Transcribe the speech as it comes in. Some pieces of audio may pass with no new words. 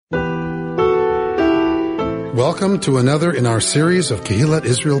Welcome to another in our series of Kehillat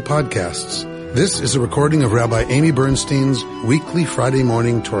Israel podcasts. This is a recording of Rabbi Amy Bernstein's weekly Friday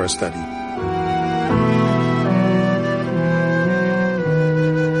morning Torah study.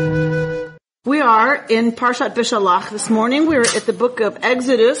 We are in Parshat Beshalach this morning. We're at the book of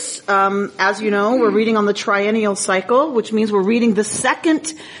Exodus. As you know, we're reading on the triennial cycle, which means we're reading the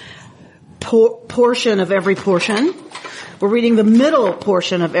second portion of every portion. We're reading the middle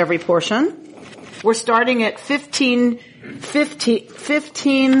portion of every portion. We're starting at 15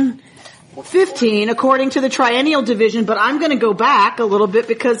 according to the triennial division, but I'm going to go back a little bit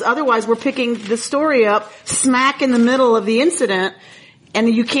because otherwise we're picking the story up smack in the middle of the incident, and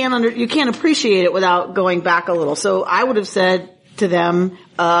you can't appreciate it without going back a little. So I would have said to them,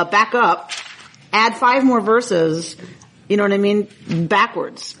 back up, add 5 more verses, you know what I mean,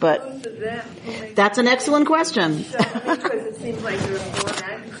 backwards. But that's an excellent question. Because it seems like there are more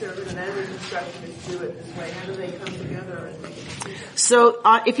conservative and others instructions to do it this way. How do they come together? So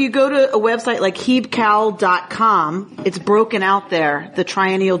if you go to a website like hebcal.com, it's broken out there, the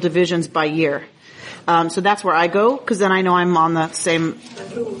triennial divisions by year. So that's where I go, because then I know I'm on the same.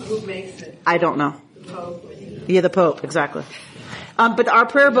 Who makes it? I don't know. The Pope. Yeah, the Pope, exactly. But our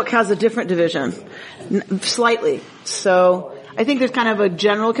prayer book has a different division, slightly. So I think there's kind of a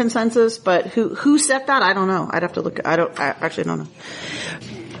general consensus, but who set that? I don't know. I'd have to look. I actually don't know.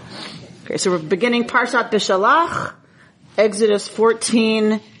 Okay, so we're beginning Parshat Beshalach, Exodus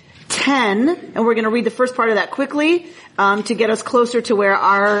 14:10, and we're going to read the first part of that quickly to get us closer to where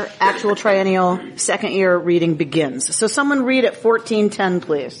our actual triennial second year reading begins. So someone read at 14:10,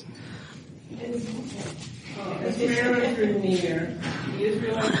 please. As Pharaoh drew near, the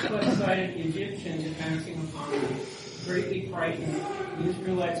Israelites caught sight of the Egyptians advancing upon them. Greatly frightened, the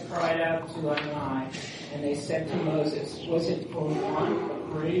Israelites cried out to Adonai, and they said to Moses, "Was it for want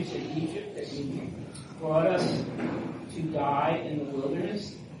of graves in Egypt that you brought us to die in the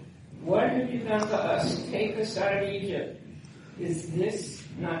wilderness? What have you done to us? Take us out of Egypt. Is this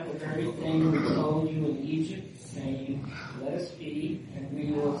not the very thing we told you in Egypt, saying, 'Let us be, and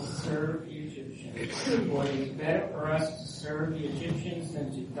we will serve the Egyptians'? For it is better for us to serve the Egyptians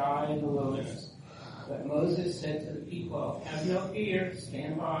than to die in the wilderness." But Moses said to the people, "Have no fear,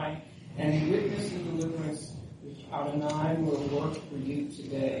 stand by, and witness the deliverance which Adonai will work for you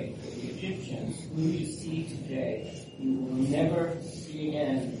today. For the Egyptians, whom you see today, you will never see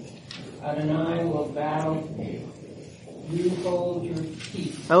again. Adonai will battle. You hold your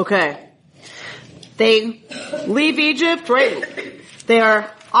peace." Okay. They leave Egypt, right? They are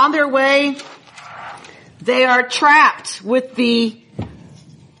on their way. They are trapped with the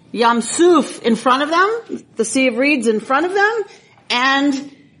Yam Suf in front of them, the Sea of Reeds in front of them,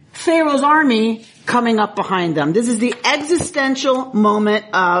 and Pharaoh's army coming up behind them. This is the existential moment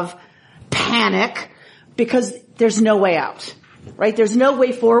of panic because there's no way out, right? There's no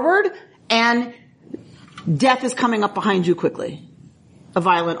way forward, and death is coming up behind you quickly. A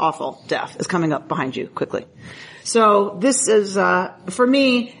violent, awful death is coming up behind you quickly. So this is, for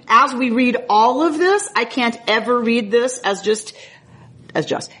me, as we read all of this, I can't ever read this as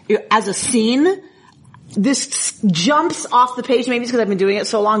a scene. This jumps off the page, maybe it's because I've been doing it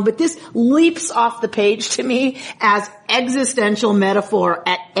so long, but this leaps off the page to me as existential metaphor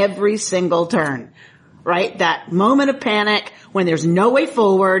at every single turn. Right? That moment of panic when there's no way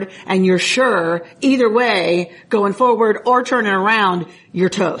forward and you're sure either way, going forward or turning around, you're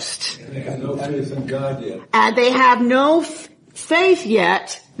toast. And they have no faith in God yet. And they have no faith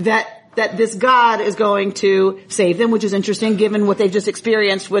yet that this God is going to save them, which is interesting given what they've just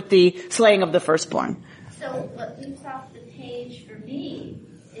experienced with the slaying of the firstborn. So what leaps off the page for me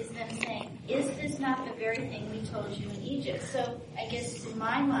is them saying, "Is this not the very thing we told you in Egypt?" So I guess in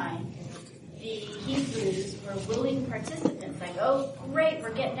my mind, the Hebrews were willing participants, like, "Oh, great, we're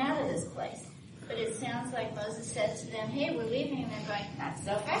getting out of this place." But it sounds like Moses said to them, "Hey, we're leaving," and they're going, "Not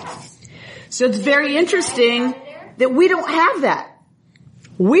so fast." So it's very interesting that we don't have that.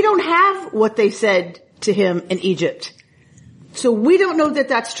 We don't have what they said to him in Egypt. So we don't know that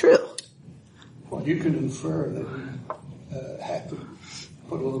that's true. Well, you can infer that we have to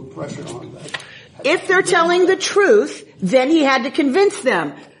put a little pressure on that. If they're telling the truth, then he had to convince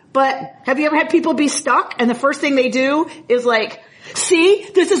them. But have you ever had people be stuck and the first thing they do is like, "See,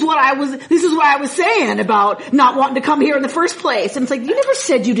 this is what I was saying about not wanting to come here in the first place." And it's like, you never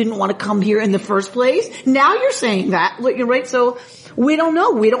said you didn't want to come here in the first place. Now you're saying that, right? So we don't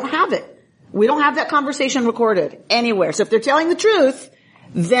know. We don't have it. We don't have that conversation recorded anywhere. So if they're telling the truth,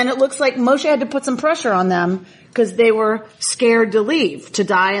 then it looks like Moshe had to put some pressure on them because they were scared to leave, to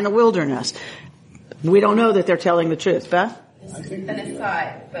die in the wilderness. We don't know that they're telling the truth, Beth? think an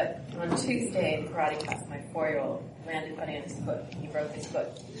aside, but on Tuesday in karate class, my 4-year-old landed funny on his foot. He broke his foot.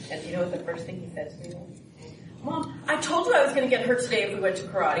 And do you know what the first thing he said to me was? Mom, I told you I was going to get hurt today if we went to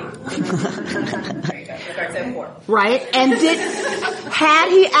karate. There you go. Starts at 4. Right? And had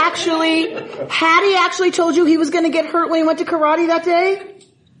he actually told you he was going to get hurt when he went to karate that day?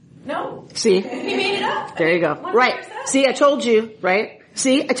 No. See? He made it up. There you go. Right. See, I told you, right?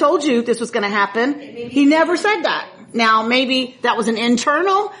 See, I told you this was going to happen. He never said that. Now, maybe that was an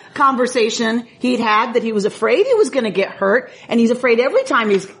internal conversation he'd had that he was afraid he was going to get hurt, and he's afraid every time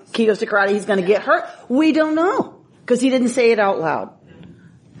he goes to karate he's going to get hurt. We don't know, because he didn't say it out loud.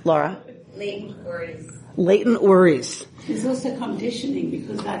 Laura? Latent worries. Latent worries. There's also conditioning,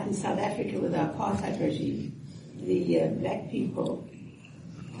 because like in South Africa with our apartheid regime, the black people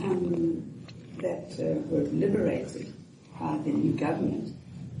that were liberated by the new government,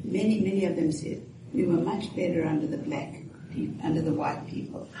 many of them said, we were much better under the white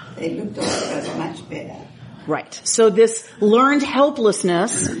people. They looked after us much better. Right. So this learned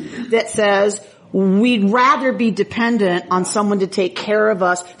helplessness that says we'd rather be dependent on someone to take care of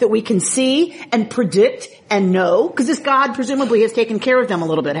us that we can see and predict and know, because this God presumably has taken care of them a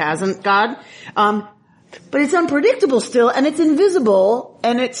little bit, hasn't God? But it's unpredictable still, and it's invisible,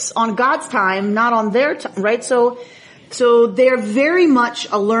 and it's on God's time, not on their time, right? So they're very much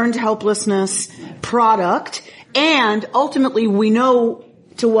a learned helplessness product, and ultimately we know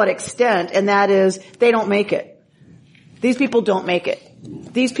to what extent, and that is they don't make it. These people don't make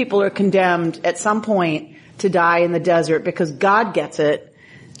it. These people are condemned at some point to die in the desert because God gets it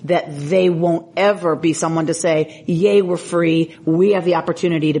that they won't ever be someone to say, yay, we're free. We have the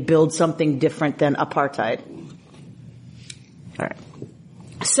opportunity to build something different than apartheid. All right.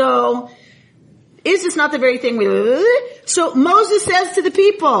 So, is this not the very thing So Moses says to the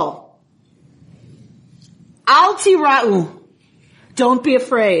people, Al tira'u, don't be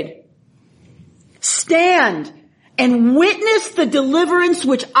afraid. Stand and witness the deliverance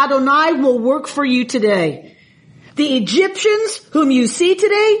which Adonai will work for you today. The Egyptians whom you see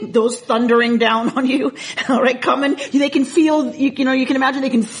today, those thundering down on you, all right, coming, they can feel, you can imagine they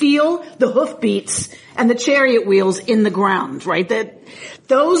can feel the hoofbeats and the chariot wheels in the ground, right? That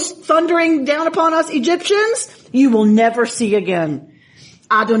those thundering down upon us Egyptians, you will never see again.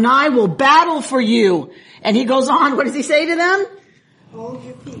 Adonai will battle for you. And he goes on, what does he say to them? Hold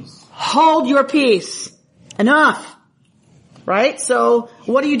your peace. Hold your peace. Enough. Right? So,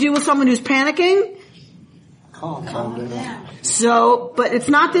 what do you do with someone who's panicking? Calm down. So, but it's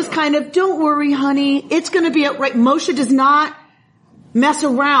not this kind of, don't worry, honey, it's gonna be, right? Moshe does not mess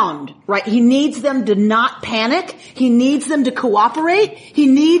around, right? He needs them to not panic. He needs them to cooperate. He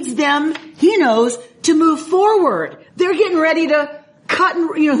needs them, he knows, to move forward. They're getting ready to cut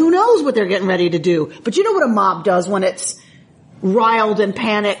and, who knows what they're getting ready to do. But you know what a mob does when it's riled and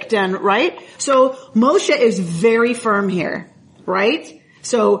panicked and, right? So Moshe is very firm here, right?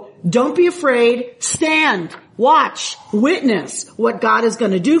 So don't be afraid. Stand, watch, witness what God is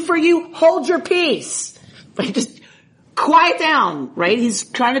going to do for you. Hold your peace. Right? Just quiet down, right? He's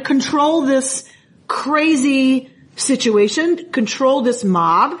trying to control this crazy situation, control this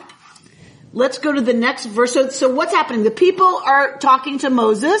mob. Let's go to the next verse. So what's happening? The people are talking to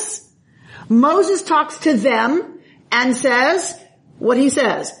Moses. Moses talks to them and says what he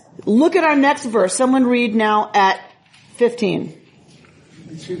says. Look at our next verse. Someone read now at 15.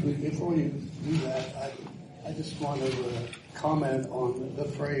 Excuse me, before you do that, I just want to comment on the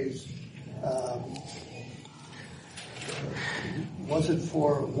phrase, was it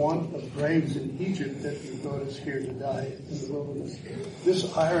for want of graves in Egypt that you brought us here to die in the wilderness?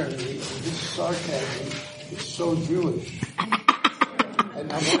 This irony, this sarcasm is so Jewish.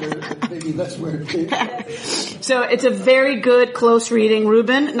 And I wonder if maybe that's where it came from. So it's a very good close reading,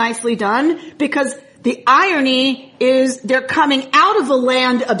 Reuben. Nicely done. Because the irony is they're coming out of a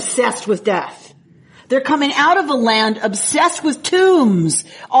land obsessed with death. They're coming out of a land obsessed with tombs.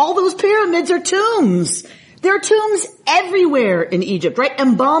 All those pyramids are tombs. There are tombs everywhere in Egypt, right?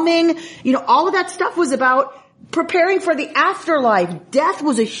 Embalming, all of that stuff was about preparing for the afterlife. Death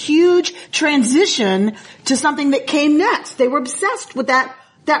was a huge transition to something that came next. They were obsessed with that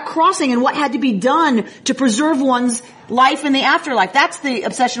crossing and what had to be done to preserve one's life in the afterlife. That's the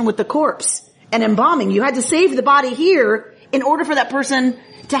obsession with the corpse and embalming. You had to save the body here in order for that person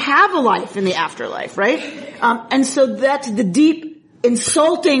to have a life in the afterlife, right? And so that's the deep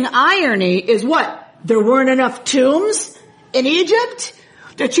insulting irony is what? There weren't enough tombs in Egypt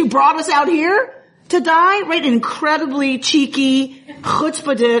that you brought us out here to die, right? An incredibly cheeky,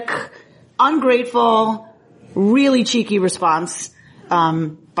 chutzpahdik, ungrateful, really cheeky response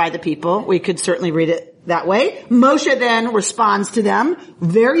by the people. We could certainly read it that way. Moshe then responds to them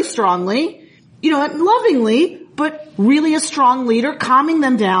very strongly, lovingly, but really a strong leader, calming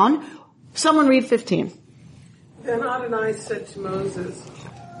them down. Someone read 15. Then Adonai said to Moses,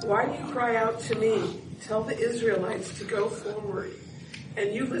 "Why do you cry out to me? Tell the Israelites to go forward.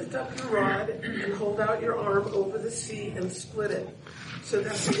 And you lift up your rod and hold out your arm over the sea and split it, so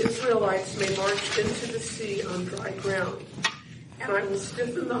that the Israelites may march into the sea on dry ground. And I will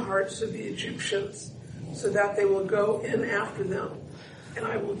stiffen the hearts of the Egyptians, so that they will go in after them. And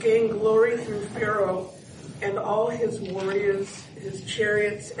I will gain glory through Pharaoh and all his warriors, his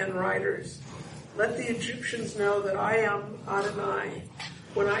chariots and riders. Let the Egyptians know that I am Adonai,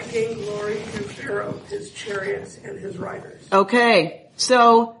 when I gain glory through Pharaoh, his chariots and his riders." Okay,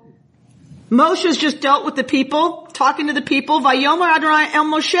 so Moshe's just dealt with the people, talking to the people. Vayomer Adonai el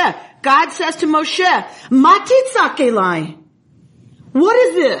Moshe. God says to Moshe, "Ma titzak elai." What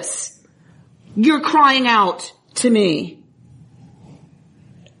is this? You're crying out to me.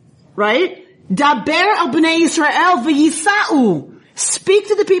 Right? Daber el bnei Yisrael v'yisa'u. Speak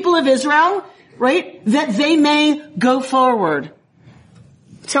to the people of Israel, right? That they may go forward.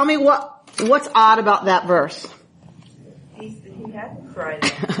 Tell me what's odd about that verse. He hadn't cried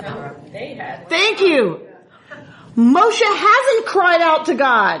out. They had. Thank you. Moshe hasn't cried out to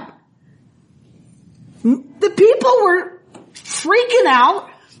God. The people were freaking out.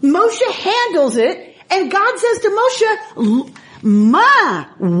 Moshe handles it, and God says to Moshe, "Ma,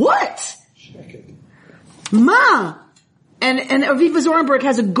 what? Ma." And Aviva Zorenberg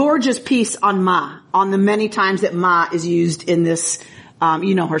has a gorgeous piece on Ma, on the many times that Ma is used in this.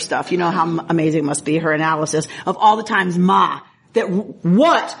 You know her stuff. You know how amazing it must be, her analysis of all the times Ma, that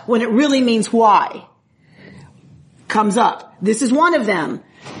what, when it really means why, comes up. This is one of them.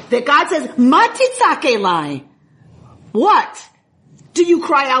 That God says, "Ma titzak elai." What? Do you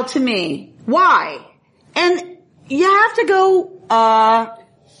cry out to me? Why? And you have to go,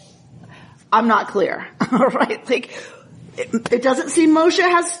 I'm not clear. All right? Like, it doesn't seem Moshe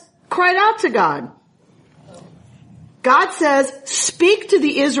has cried out to God. God says, speak to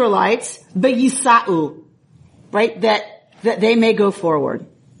the Israelites, v'yisa'u, right? That they may go forward.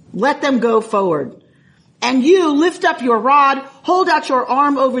 Let them go forward. And you lift up your rod, hold out your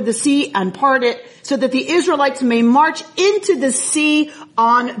arm over the sea and part it, so that the Israelites may march into the sea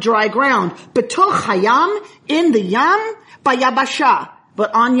on dry ground. Betoch hayam, in the yam, bayabasha,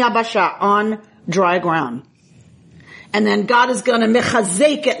 but on yabasha, on dry ground. And then God is gonna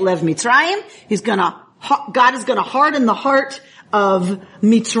mechazek et lev Mitzrayim. God is gonna harden the heart of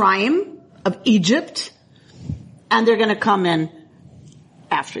Mitzrayim, of Egypt, and they're gonna come in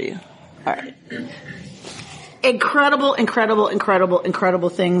after you. Alright. Incredible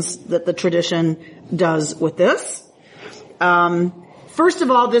things that the tradition does with this. First of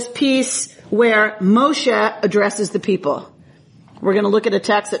all, this piece where Moshe addresses the people. We're going to look at a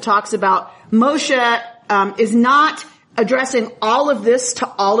text that talks about Moshe is not addressing all of this to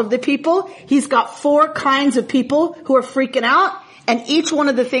all of the people. He's got 4 kinds of people who are freaking out, and each one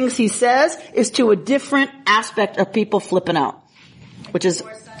of the things he says is to a different aspect of people flipping out, which is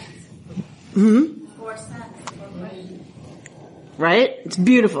 4 sons. 4 sons. Right? It's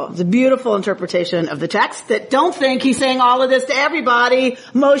beautiful. It's a beautiful interpretation of the text that don't think he's saying all of this to everybody.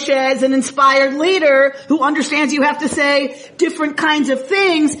 Moshe is an inspired leader who understands you have to say different kinds of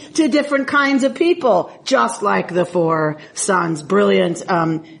things to different kinds of people, just like the 4 sons. Brilliant,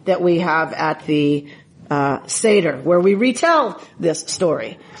 that we have at the, Seder, where we retell this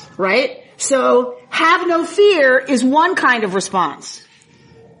story. Right? So, have no fear is one kind of response.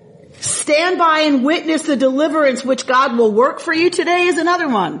 Stand by and witness the deliverance which God will work for you today is another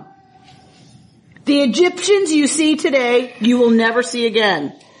one. The Egyptians you see today, you will never see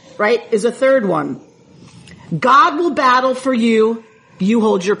again, right, is a third one. God will battle for you, you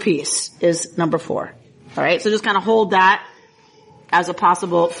hold your peace, is number 4. Alright, so just kind of hold that as a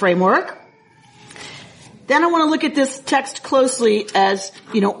possible framework. Then I want to look at this text closely as,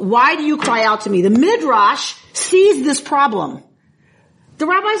 why do you cry out to me? The Midrash sees this problem. The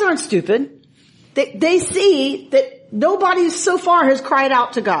rabbis aren't stupid. They see that nobody so far has cried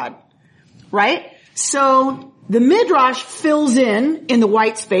out to God. Right? So the Midrash fills in the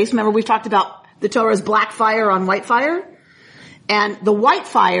white space. Remember we've talked about the Torah's black fire on white fire? And the white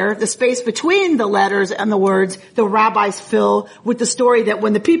fire, the space between the letters and the words, the rabbis fill with the story that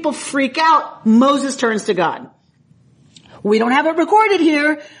when the people freak out, Moses turns to God. We don't have it recorded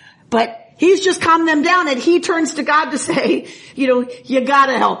here, but he's just calmed them down, and he turns to God to say, you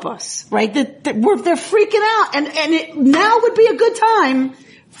gotta help us, right? They're freaking out, and it now would be a good time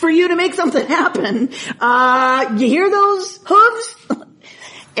for you to make something happen. You hear those hooves?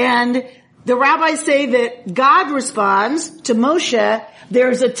 And the rabbis say that God responds to Moshe,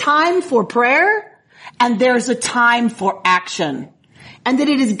 there's a time for prayer and there's a time for action. And that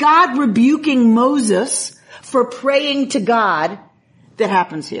it is God rebuking Moses for praying to God that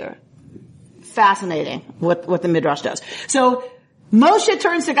happens here. Fascinating what the Midrash does. So Moshe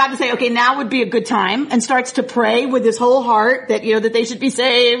turns to God to say, okay, now would be a good time, and starts to pray with his whole heart that, that they should be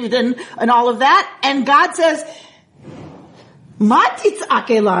saved and all of that. And God says, Ma titzak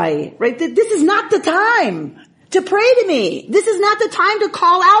elai, right? This is not the time to pray to me. This is not the time to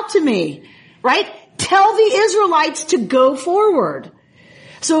call out to me, right? Tell the Israelites to go forward.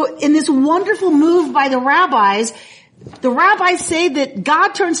 So in this wonderful move by the rabbis say that God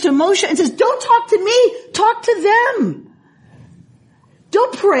turns to Moshe and says, don't talk to me, talk to them.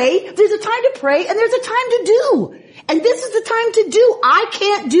 Don't pray. There's a time to pray and there's a time to do. And this is the time to do. I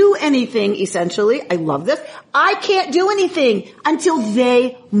can't do anything, essentially. I love this. I can't do anything until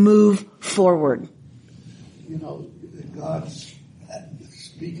they move forward. God's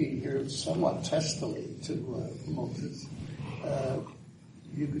speaking here somewhat testily to Moses.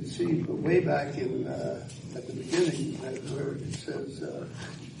 You can see way back in at the beginning where it says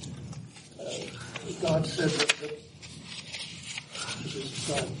God said that just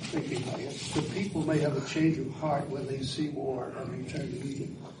thinking, I guess, the people may have a change of heart when they see war and return to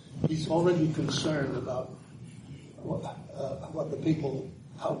Egypt. He's already concerned about what the people,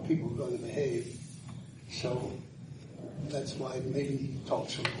 how people are going to behave. So that's why maybe he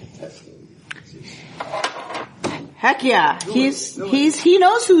talks a little testily. Heck yeah. He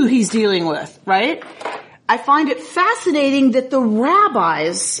knows who he's dealing with, right? I find it fascinating that the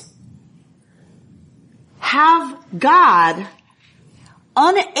rabbis have God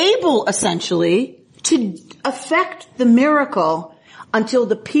unable, essentially, to affect the miracle until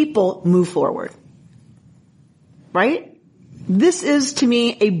the people move forward. Right? This is, to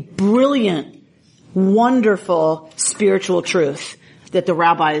me, a brilliant, wonderful spiritual truth that the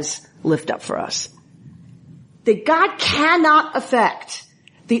rabbis lift up for us. That God cannot affect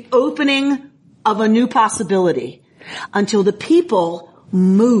the opening of a new possibility until the people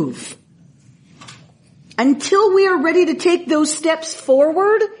move. Until we are ready to take those steps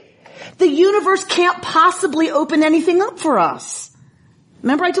forward, the universe can't possibly open anything up for us.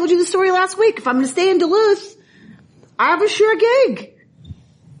 Remember I told you the story last week. If I'm going to stay in Duluth, I have a sure gig.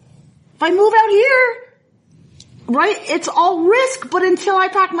 If I move out here, right, it's all risk, but until I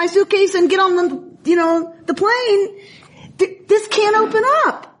pack my suitcase and get on the plane, this can't open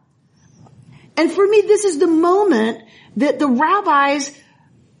up. And for me, this is the moment that the rabbis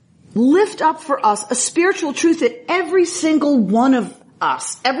lift up for us a spiritual truth that every single one of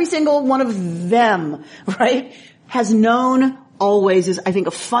us, every single one of them, right, has known always is, I think,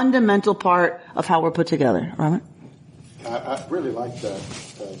 a fundamental part of how we're put together. Robert? I really like that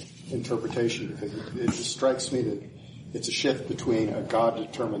interpretation because it just strikes me that it's a shift between a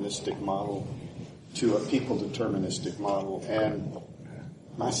God-deterministic model to a people-deterministic model. And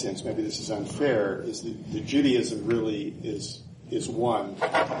my sense, maybe this is unfair, is that Judaism really is one.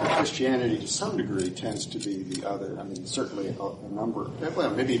 Christianity, to some degree, tends to be the other. I mean, certainly a number,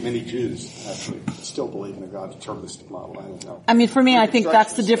 maybe many Jews actually still believe in a God-deterministic model. I don't know. I mean, for me, I think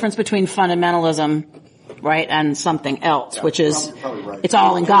that's the difference between fundamentalism, right, and something else, which is probably right. It's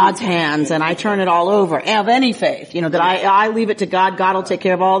all in God's hands, and I turn it all over. Of any faith, that I leave it to God. God will take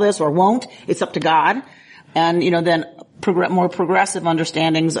care of all this, or won't. It's up to God. And then more progressive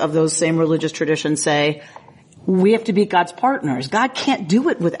understandings of those same religious traditions say, we have to be God's partners. God can't do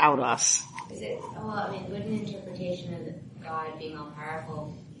it without us. Would an interpretation of God being all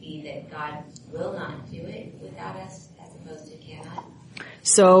powerful be that God will not do it without us as opposed to cannot?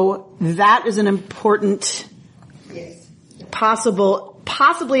 So that is an important,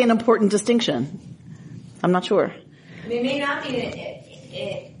 possibly an important distinction. I'm not sure. It may not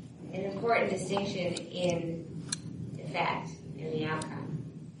be an important distinction in effect, in the outcome.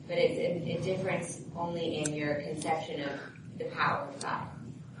 But it's a difference only in your conception of the power of God,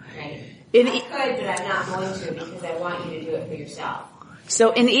 right? I could, but I'm not going to because I want you to do it for yourself.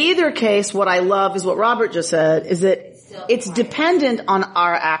 So in either case, what I love is what Robert just said, is that it's dependent on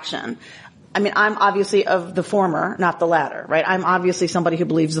our action. I mean, I'm obviously of the former, not the latter, right? I'm obviously somebody who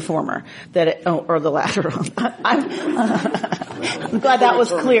believes the former, or the latter. I'm glad that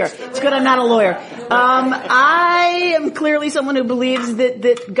was clear. It's good I'm not a lawyer. I am clearly someone who believes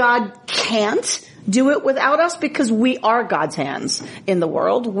that God can't do it without us because we are God's hands in the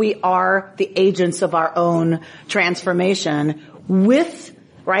world. We are the agents of our own transformation with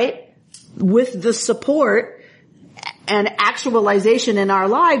the support and actualization in our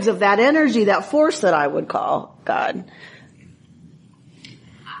lives of that energy, that force that I would call God.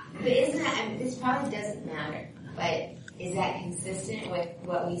 But isn't that, I mean, this probably doesn't matter, but is that consistent with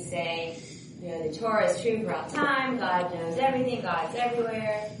what we say, the Torah is true for all time, God knows everything, God's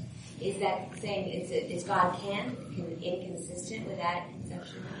everywhere? Is that saying is God inconsistent with that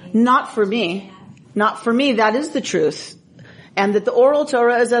conception? Not for me. Not for me. That is the truth. And that the oral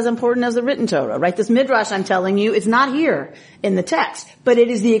Torah is as important as the written Torah, right? This midrash I'm telling you is not here in the text, but it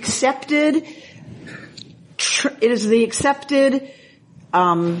is the accepted,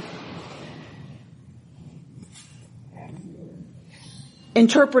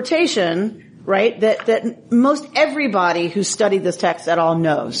 interpretation, right? That most everybody who studied this text at all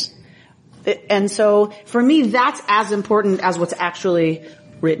knows. And so for me, that's as important as what's actually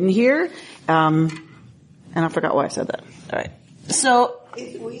written here. And I forgot why I said that. All right. So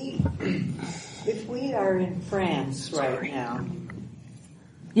if we are in France right now.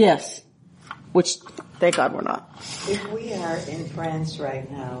 Yes. Which, thank God we're not. If we are in France right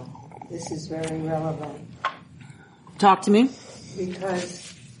now, this is very relevant. Talk to me.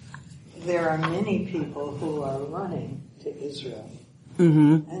 Because there are many people who are running to Israel.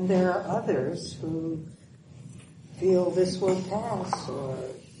 Mm-hmm. And there are others who feel this will pass, or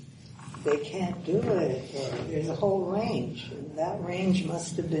they can't do it, or there's a whole range. And that range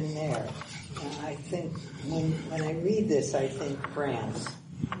must have been there. And I think, when I read this, I think France.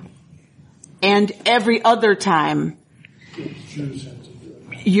 And every other time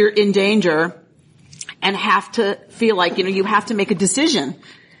you're in danger and have to feel like, you have to make a decision.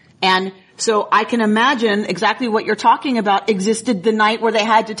 And so I can imagine exactly what you're talking about existed the night where they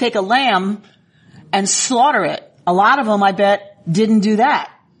had to take a lamb and slaughter it. A lot of them, I bet, didn't do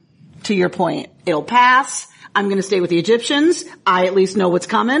that. To your point, it'll pass. I'm going to stay with the Egyptians. I at least know what's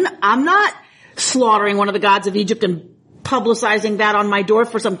coming. I'm not slaughtering one of the gods of Egypt and publicizing that on my door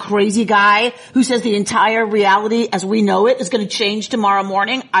for some crazy guy who says the entire reality as we know it is going to change tomorrow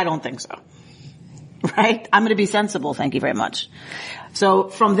morning. I don't think so. Right? I'm going to be sensible. Thank you very much. So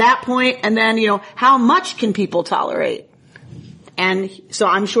from that point, and then, how much can people tolerate? And so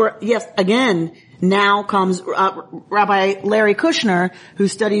I'm sure, yes, again, now comes Rabbi Larry Kushner, who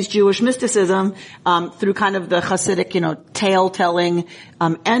studies Jewish mysticism through kind of the Hasidic, tale-telling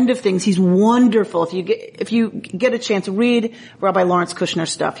end of things. He's wonderful. If you get a chance, read Rabbi Lawrence Kushner's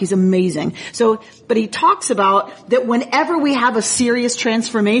stuff. He's amazing. So, but he talks about that whenever we have a serious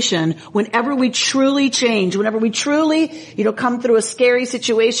transformation, whenever we truly change, whenever we truly, come through a scary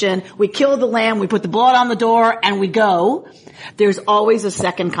situation, we kill the lamb, we put the blood on the door, and we go. There's always a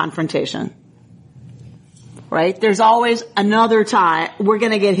second confrontation. Right? There's always another time we're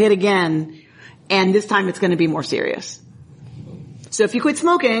going to get hit again, and this time it's going to be more serious. So if you quit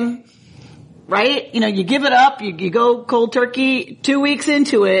smoking, right? You give it up, you go cold turkey, 2 weeks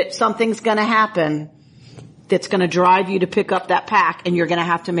into it, something's going to happen that's going to drive you to pick up that pack, and you're going to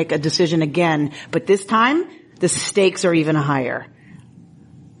have to make a decision again. But this time, the stakes are even higher.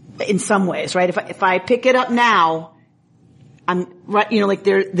 In some ways, right? If I pick it up now, I'm right,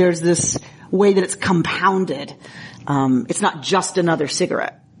 there's this way that it's compounded. It's not just another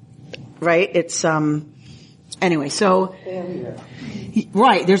cigarette, right? It's, anyway, so,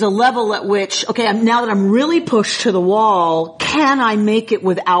 right, there's a level at which, okay, now that I'm really pushed to the wall, can I make it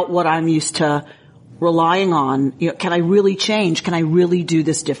without what I'm used to relying on? Can I really change? Can I really do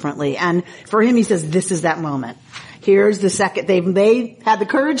this differently? And for him, he says, this is that moment. Here's the second, they had the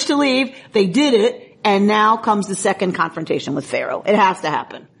courage to leave, they did it, and now comes the second confrontation with Pharaoh. It has to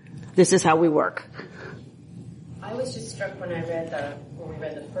happen. This is how we work. I was just struck when we read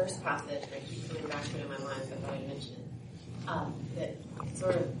the first passage, and I keep coming back to it in my mind, so I thought I'd mention it, that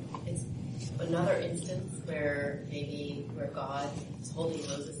it's another instance where God is holding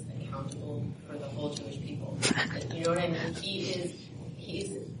Moses accountable for the whole Jewish people. You know what I mean?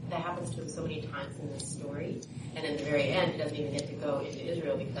 That happens to him so many times in this story, and at the very end, he doesn't even get to go into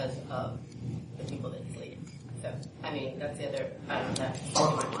Israel because of the people that he's leading. So, that's the other,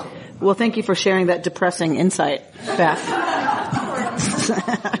 that's Well, thank you for sharing that depressing insight, Beth.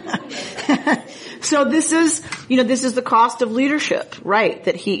 So this is the cost of leadership, right?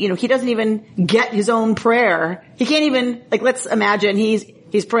 That he doesn't even get his own prayer. He can't even, let's imagine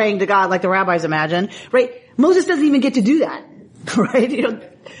he's praying to God like the rabbis imagine, right? Moses doesn't even get to do that,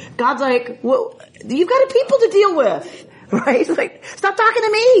 right? God's like, well, you've got people to deal with, right? Stop talking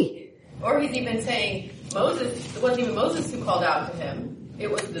to me. Or he's even saying, it wasn't even Moses who called out to him.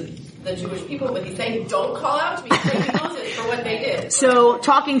 It was the Jewish people, but he's saying, don't call out to me. He's praising Moses for what they did. So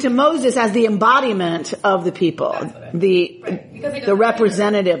talking to Moses as the embodiment of the people, the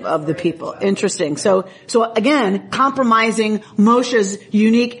representative of the people. Interesting. So again, compromising Moshe's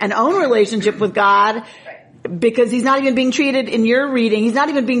unique and own relationship with God Because he's not even being treated, in your reading, he's not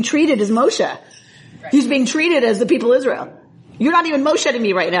even being treated as Moshe. Right. He's being treated as the people of Israel. You're not even Moshe to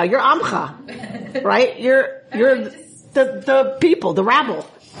me right now. You're Amcha. Right? You're the people, the rabble.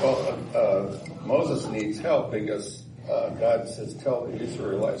 Well, Moses needs help because God says, tell the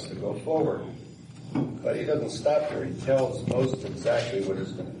Israelites to go forward. But he doesn't stop there. He tells Moses exactly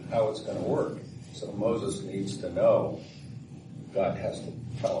how it's going to work. So Moses needs to know. God has to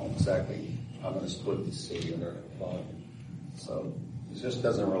tell him exactly, I'm going to split the sea and they're going to follow. So he just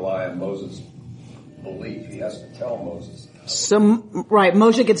doesn't rely on Moses' belief. He has to tell Moses. So, right,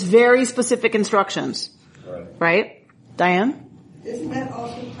 Moshe gets very specific instructions. Right? Diane? Doesn't that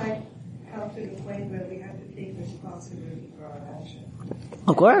also tie out to the point where we have to take responsibility for our action?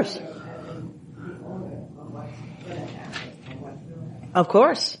 Of course. Of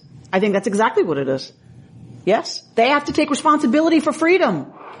course. I think that's exactly what it is. Yes. They have to take responsibility for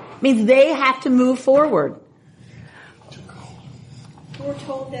freedom. It means they have to move forward. We're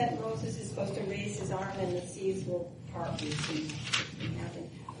told that Moses is supposed to raise his arm and the seas will part and see happen.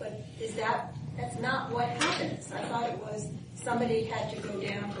 But that's not what happens. I thought it was somebody had to go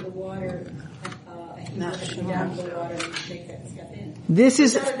down to the water, he had to go down to the water and make that step in. This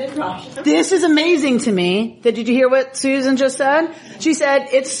is amazing to me. Did you hear what Susan just said? She said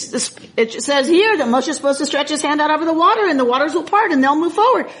it says here that Moshe is supposed to stretch his hand out over the water and the waters will part and they'll move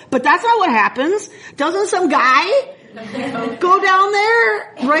forward. But that's not what happens. Doesn't some guy go down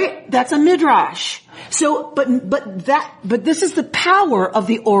there? Right? That's a midrash. So, but this is the power of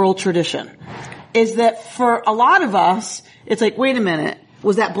the oral tradition. Is that for a lot of us, it's like, wait a minute,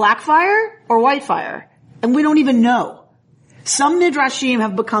 was that black fire or white fire? And we don't even know. Some midrashim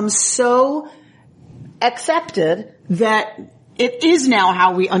have become so accepted that it is now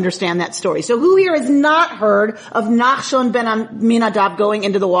how we understand that story. So who here has not heard of Nachshon ben Aminadab going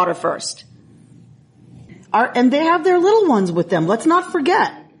into the water first? And they have their little ones with them. Let's not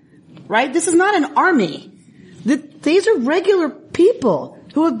forget. Right? This is not an army. These are regular people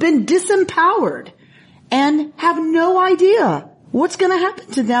who have been disempowered and have no idea what's going to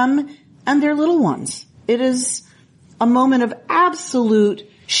happen to them and their little ones. It is a moment of absolute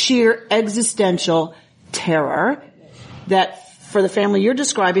sheer existential terror that for the family you're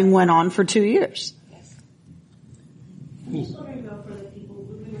describing went on for 2 years. I'm just wondering though for the people,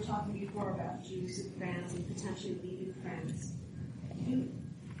 we were talking before about Jews in France and potentially leaving France.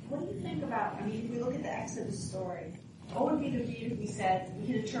 What do you think about, if we look at the Exodus story, what would be the view if we said we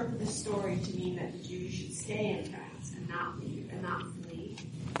can interpret this story to mean that the Jews should stay in France and not leave and not flee?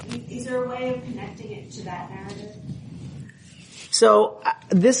 Is there a way of connecting it to that narrative? So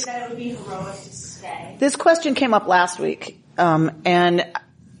that it would be heroic to stay. This question came up last week, and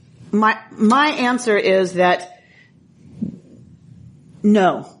my answer is that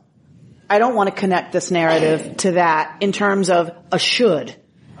no, I don't want to connect this narrative to that in terms of a should. Okay.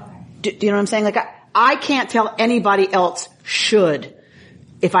 Do you know what I'm saying? Like I can't tell anybody else should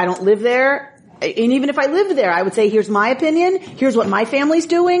if I don't live there. And even if I lived there, I would say, here's my opinion. Here's what my family's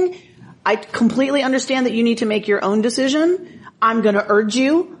doing. I completely understand that you need to make your own decision. I'm going to urge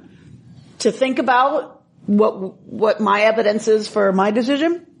you to think about what my evidence is for my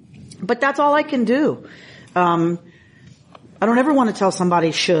decision. But that's all I can do. I don't ever want to tell somebody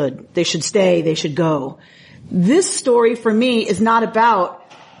they should stay, they should go. This story for me is not about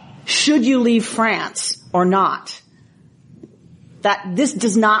should you leave France or not. This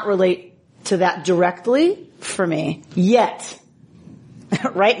does not relate to that directly for me yet.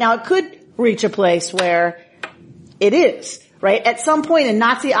 Right now it could reach a place where it is, right? At some point in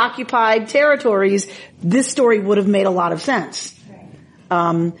Nazi occupied territories, this story would have made a lot of sense.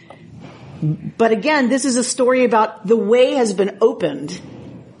 But again, this is a story about the way has been opened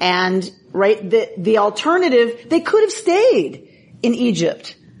and, right, the alternative, they could have stayed in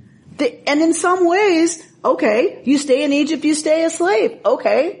Egypt. And in some ways, okay, you stay in Egypt, you stay a slave.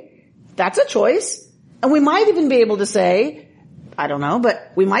 Okay. That's a choice. And we might even be able to say, I don't know,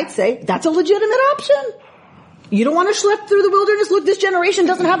 but we might say that's a legitimate option. You don't want to schlep through the wilderness. Look, this generation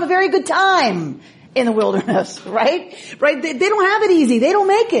doesn't have a very good time in the wilderness, right? Right? They don't have it easy. They don't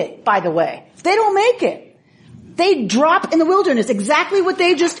make it, by the way. They don't make it. They drop in the wilderness. Exactly what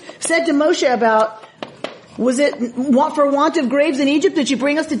they just said to Moshe about, was it for want of graves in Egypt that you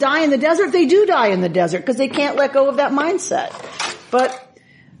bring us to die in the desert? They do die in the desert because they can't let go of that mindset. But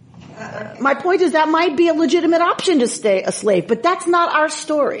my point is that might be a legitimate option to stay a slave, but that's not our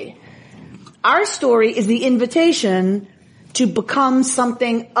story. Our story is the invitation to become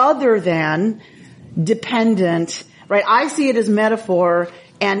something other than dependent, right? I see it as metaphor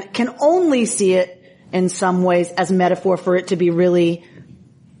and can only see it in some ways as metaphor for it to be really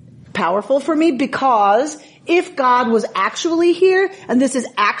powerful for me because if God was actually here, and this is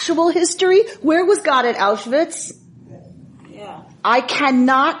actual history, where was God at Auschwitz? Yeah. I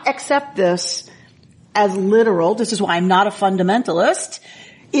cannot accept this as literal. This is why I'm not a fundamentalist.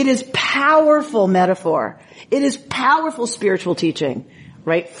 It is powerful metaphor. It is powerful spiritual teaching,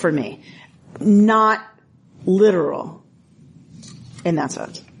 right, for me. Not literal in that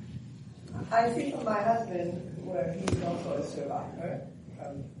sense. I see from my husband where he's also a survivor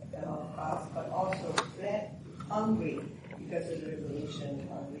from the Holocaust, but also fled Hungary because of the revolution.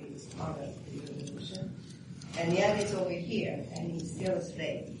 Hungary is part of the revolution. And yet he's over here, and he's still a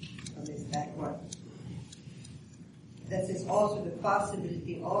slave from his background. That is also the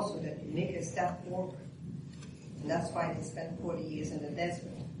possibility also that you make a step forward. And that's why they spent 40 years in the desert,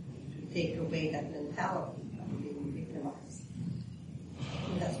 to take away that mentality of being victimized.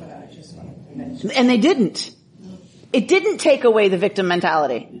 And that's what I just wanted to mention. And they didn't. It didn't take away the victim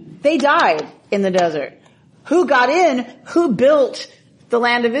mentality. They died in the desert. Who got in? Who built the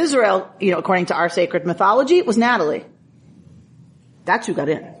land of Israel? You know, according to our sacred mythology, it was Natalie. That's who got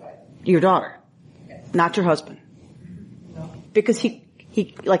in. Your daughter. Not your husband. Because he,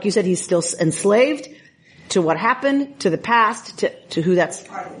 like you said, he's still enslaved to what happened, to the past, to who that's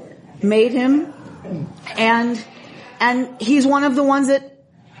made him. And he's one of the ones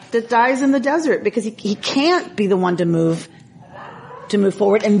that dies in the desert because he can't be the one to move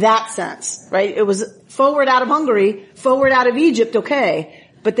forward in that sense, right? It was forward out of Hungary, forward out of Egypt, okay.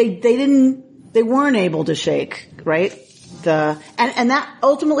 But they weren't able to shake, right? And that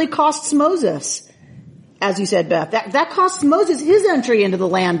ultimately costs Moses. As you said, Beth, that costs Moses his entry into the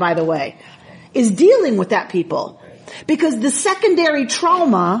land, by the way, is dealing with that people. Because the secondary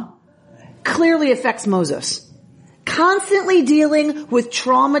trauma clearly affects Moses. Constantly dealing with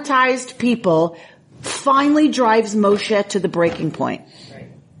traumatized people finally drives Moshe to the breaking point.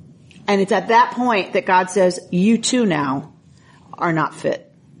 And it's at that point that God says, you too now are not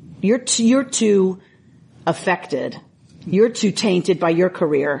fit. You're too affected. You're too tainted by your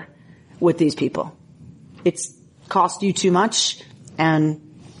career with these people. It's cost you too much, and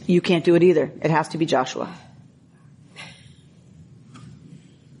you can't do it either. It has to be Joshua.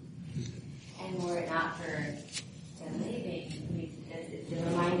 And were it not for them leaving, the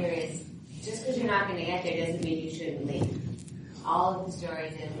reminder is, just because you're not going to get there doesn't mean you shouldn't leave. All of the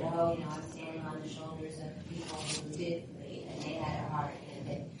stories is, I'm standing on the shoulders of people who did leave, and they had a heart,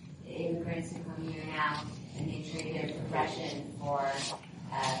 and the immigrants who come here now, and they trade their profession for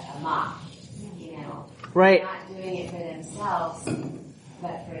a mock. Right. They're not doing it for themselves,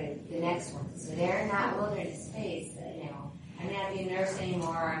 but for the next one. So they're in that wilderness space. I may not be a nurse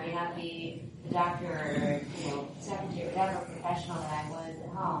anymore. I may not be the doctor or secretary, whatever professional that I was at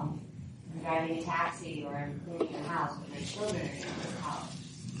home. I'm driving a taxi or I'm cleaning the house with my children are in the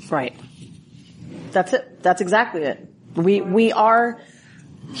house. Right. That's it. That's exactly it. We are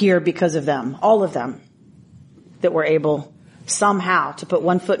here because of them, all of them, that were able somehow to put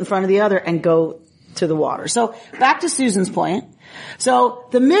one foot in front of the other and go to the water. So back to Susan's point. So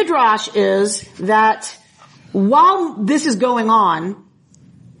the midrash is that while this is going on,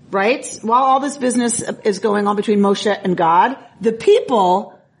 right, while all this business is going on between Moshe and God, the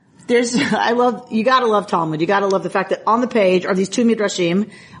people, you gotta love Talmud. You gotta love the fact that on the page are these two midrashim.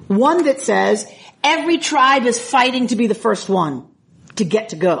 One that says every tribe is fighting to be the first one to get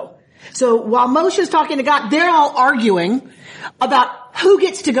to go. So while Moshe is talking to God, they're all arguing about who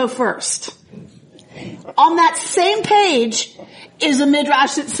gets to go first. On that same page is a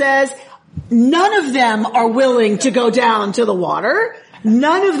midrash that says none of them are willing to go down to the water.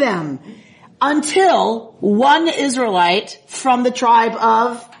 None of them. Until one Israelite from the tribe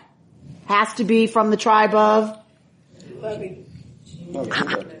of, has to be from the tribe of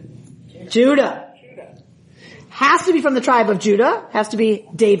Judah. Has to be from the tribe of Judah. Has to be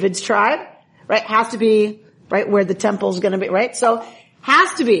David's tribe. Right? Has to be, right, where the temple's gonna be, right? So,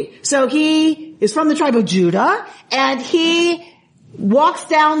 has to be. So he is from the tribe of Judah, and he walks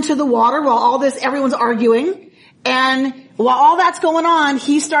down to the water while everyone's arguing, and while all that's going on,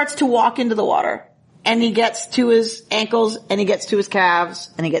 he starts to walk into the water. And he gets to his ankles, and he gets to his calves,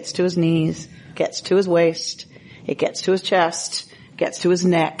 and he gets to his knees, gets to his waist, it gets to his chest, gets to his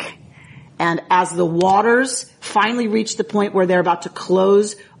neck. And as the waters finally reach the point where they're about to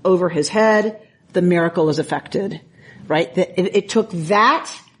close over his head, the miracle is effected. Right? It took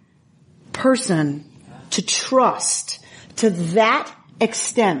that person to trust to that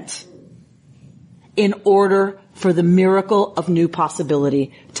extent in order for the miracle of new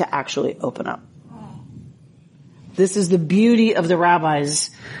possibility to actually open up. This is the beauty of the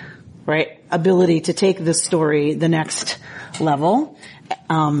rabbis, right? Ability to take this story the next level.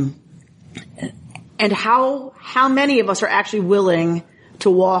 And how many of us are actually willing to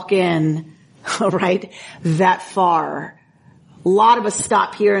walk in, right, that far? A lot of us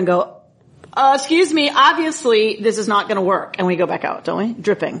stop here and go, excuse me, obviously this is not going to work. And we go back out, don't we?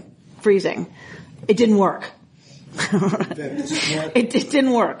 Dripping, freezing. It didn't work. It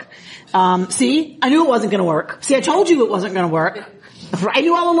didn't work. See, I knew it wasn't going to work. See, I told you it wasn't going to work. I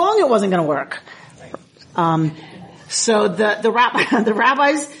knew all along it wasn't going to work. So the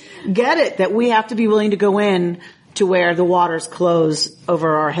rabbis get it that we have to be willing to go in to where the waters close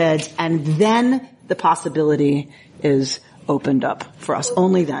over our heads, and then the possibility is opened up for us.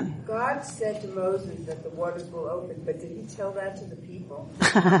 Only then. God said to Moses that the waters will open, but did he tell that to the people?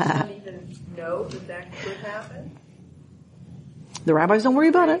 Did they even know that could happen? The rabbis don't worry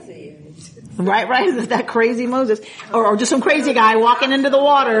about it. Right? That crazy Moses. Or just some crazy guy walking into the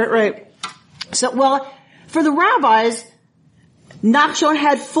water, right? So, well, for the rabbis, Nachshon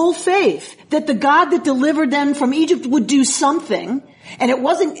had full faith that the God that delivered them from Egypt would do something, and it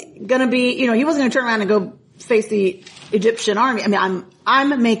wasn't gonna be, he wasn't gonna turn around and go face the Egyptian army. I mean,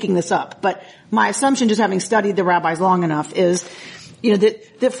 I'm making this up, but my assumption, just having studied the rabbis long enough, is,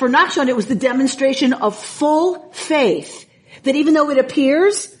 that for Nachshon it was the demonstration of full faith that even though it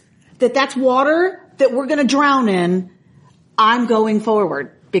appears that that's water that we're gonna drown in, I'm going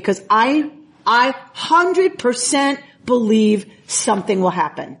forward because I 100% believe something will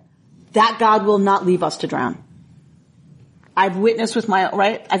happen. That God will not leave us to drown. I've witnessed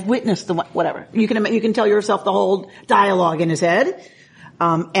I've witnessed whatever. You can tell yourself the whole dialogue in his head.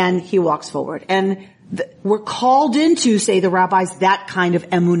 And he walks forward. And we're called into, say the rabbis, that kind of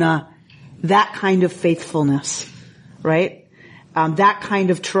emunah, that kind of faithfulness, right? That kind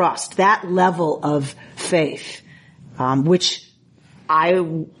of trust, that level of faith, which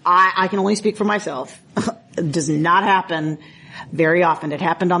I can only speak for myself. It does not happen very often. It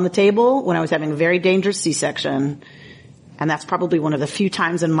happened on the table when I was having a very dangerous C-section. And that's probably one of the few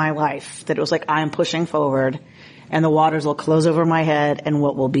times in my life that it was like, I am pushing forward and the waters will close over my head and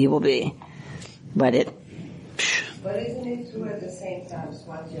what will be will be. But isn't it true at the same time,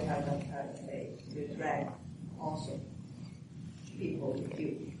 once you have that kind of faith, you drag also people with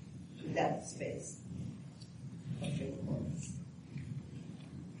you to that space of faithfulness?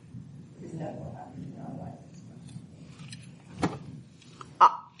 Isn't that what happened in our life?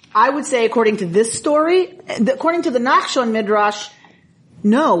 I would say according to this story, according to the Nachshon Midrash,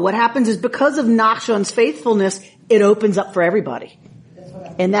 no. What happens is because of Nachshon's faithfulness, it opens up for everybody.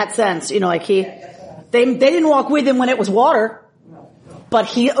 In that sense, they didn't walk with him when it was water, but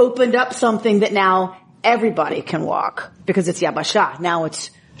he opened up something that now everybody can walk because it's Yabashah. Now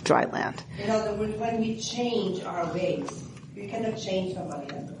it's dry land. In other words, when we change our ways, we cannot change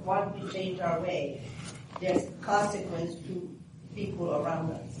somebody else. But once we change our way, there's consequence to people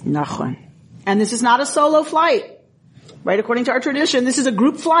around us. Nachon. And this is not a solo flight, right? According to our tradition, this is a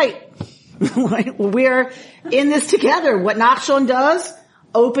group flight. We're in this together. What Nachshon does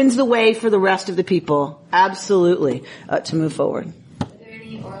opens the way for the rest of the people, absolutely, to move forward. Are there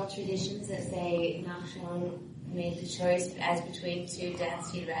any oral traditions that say Nachshon made the choice as between two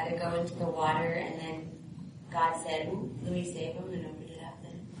deaths? He'd rather go into the water, and then God said, "Let me save him," and opened it up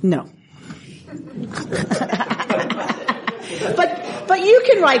then? No. But you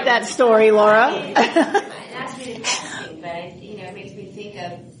can write that story, Laura. That's really interesting, but it makes me think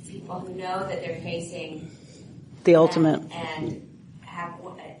of people who know that they're facing the ultimate and have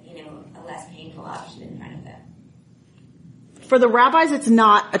a less painful option in front of them. For the rabbis, it's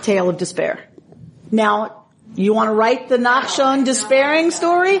not a tale of despair. Now, you want to write the Nachshon despairing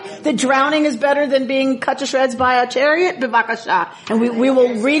story? That drowning is better than being cut to shreds by a chariot? B'vakasha. And we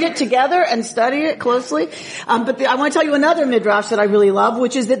will read it together and study it closely. But I want to tell you another midrash that I really love,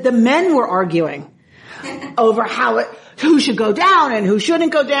 which is that the men were arguing over who should go down and who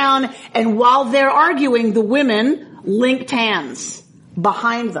shouldn't go down. And while they're arguing, the women linked hands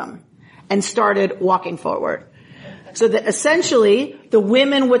behind them and started walking forward. So that essentially the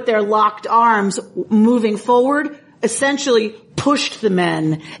women with their locked arms moving forward essentially pushed the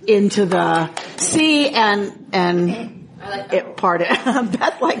men into the sea and it parted.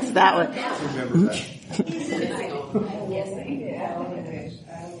 Beth likes that one.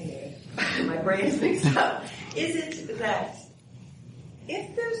 My brain is mixed up. Is it that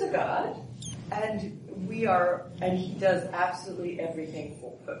if there's a God and he does absolutely everything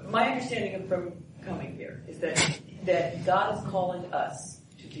my understanding from coming here is that God is calling us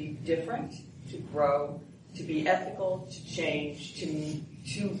to be different, to grow, to be ethical, to change,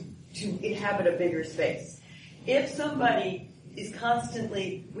 to inhabit a bigger space. If somebody is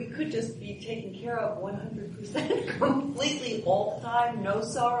constantly, we could just be taken care of 100% completely all the time, no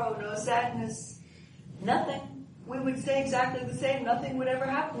sorrow, no sadness, Nothing. We would stay exactly the same. Nothing would ever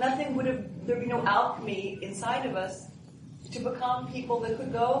happen. There'd be no alchemy inside of us to become people that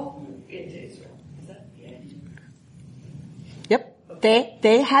could go into Israel. Is that the idea? Yep.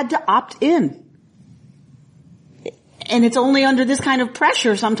 They had to opt in. And it's only under this kind of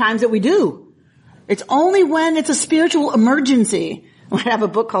pressure sometimes that we do. It's only when it's a spiritual emergency. I have a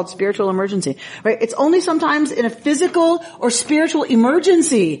book called Spiritual Emergency, right? It's only sometimes in a physical or spiritual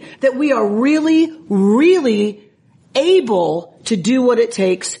emergency that we are really, really able to do what it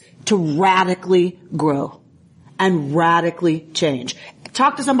takes to radically grow and radically change.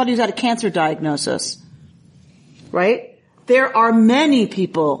 Talk to somebody who's had a cancer diagnosis, right? There are many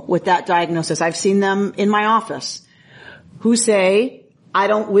people with that diagnosis. I've seen them in my office who say, I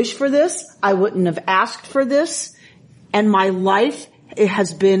don't wish for this. I wouldn't have asked for this. And my life, it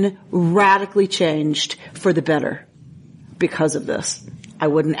has been radically changed for the better because of this. I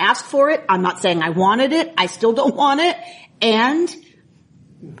wouldn't ask for it. I'm not saying I wanted it. I still don't want it. And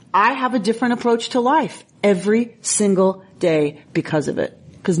I have a different approach to life every single day because of it.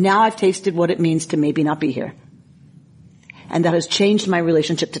 Because now I've tasted what it means to maybe not be here. And that has changed my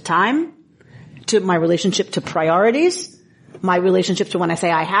relationship to time, to my relationship to priorities, my relationship to when I say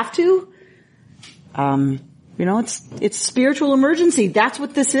I have to. It's spiritual emergency. That's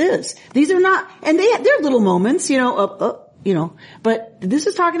what this is. These are not, and they're little moments, but this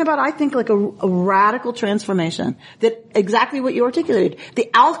is talking about, I think, like a radical transformation that exactly what you articulated. The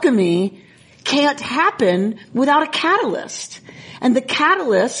alchemy can't happen without a catalyst. And the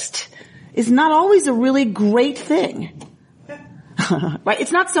catalyst is not always a really great thing. Right?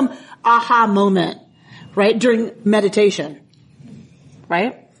 It's not some aha moment, right? During meditation.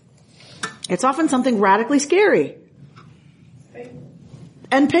 Right? It's often something radically scary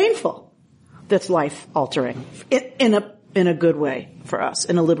and painful that's life altering in a good way for us,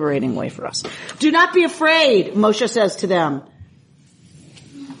 in a liberating way for us. Do not be afraid, Moshe says to them.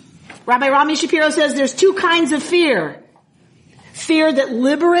 Rabbi Rami Shapiro says there's two kinds of fear. Fear that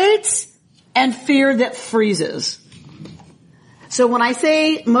liberates and fear that freezes. So when I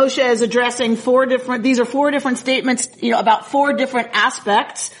say Moshe is addressing these are four different statements, about four different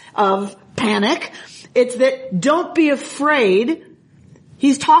aspects of panic. It's that don't be afraid.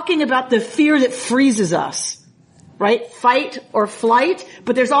 He's talking about the fear that freezes us, right? Fight or flight,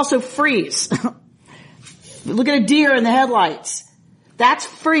 but there's also freeze. Look at a deer in the headlights. That's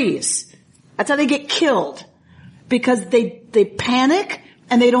freeze. That's how they get killed because they panic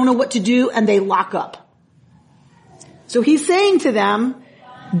and they don't know what to do and they lock up. So he's saying to them,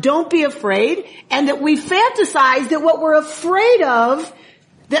 don't be afraid, and that we fantasize that what we're afraid of,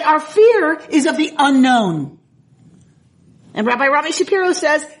 that our fear is of the unknown. And Rabbi Rami Shapiro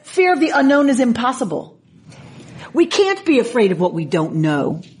says, fear of the unknown is impossible. We can't be afraid of what we don't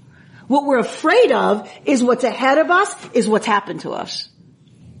know. What we're afraid of is what's ahead of us, is what's happened to us.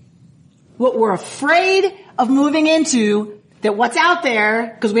 What we're afraid of moving into, that what's out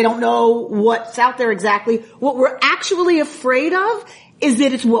there, because we don't know what's out there exactly, what we're actually afraid of is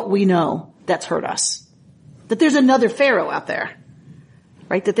that it's what we know that's hurt us. That there's another Pharaoh out there.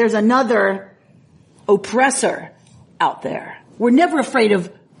 Right? That there's another oppressor out there. We're never afraid of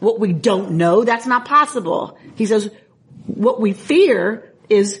what we don't know. That's not possible. He says, what we fear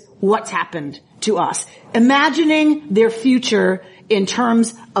is what's happened to us. Imagining their future in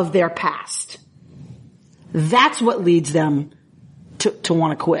terms of their past. That's what leads them to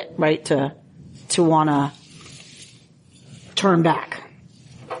want to quit, right? To want to turn back.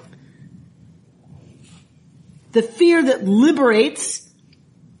 The fear that liberates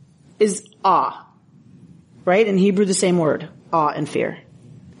is awe, right? In Hebrew, the same word, awe and fear.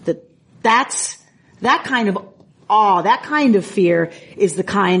 That kind of awe, that kind of fear is the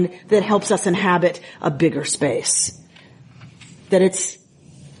kind that helps us inhabit a bigger space.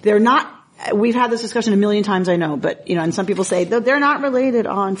 They're not, we've had this discussion a million times, I know, but, and some people say they're not related,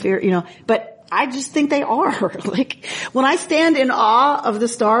 awe and fear, but I just think they are. Like, when I stand in awe of the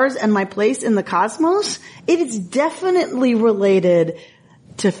stars and my place in the cosmos, it is definitely related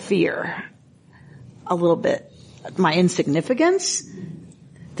to fear. A little bit. My insignificance,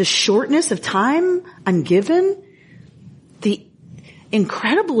 the shortness of time I'm given, the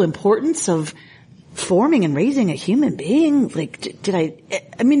incredible importance of forming and raising a human being. Like,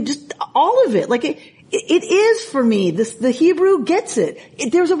 just all of it. Like, it is for me. The Hebrew gets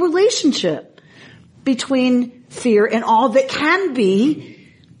it. There's a relationship between fear and awe that can be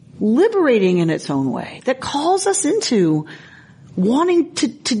liberating in its own way, that calls us into wanting to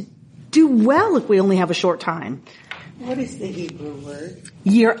do well if we only have a short time. What is the Hebrew word?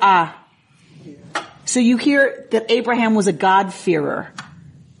 Yir'ah. So you hear that Abraham was a God-fearer.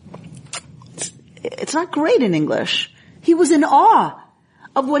 it's not great in English. He was in awe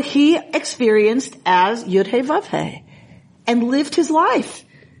of what he experienced as Yud-Heh Vav-Heh and lived his life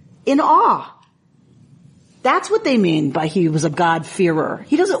in awe. That's what they mean by he was a God-fearer.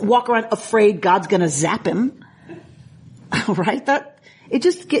 He doesn't walk around afraid God's gonna zap him. Right?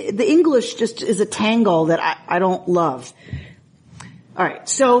 The English just is a tangle that I don't love. Alright,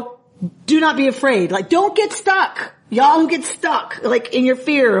 so do not be afraid. Like, don't get stuck. Y'all who get stuck, like, in your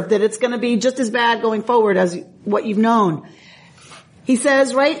fear of that it's gonna be just as bad going forward as what you've known. He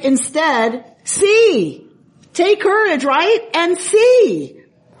says, right, instead, see. Take courage, right? And see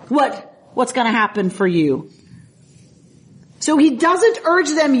what's gonna happen for you. So he doesn't urge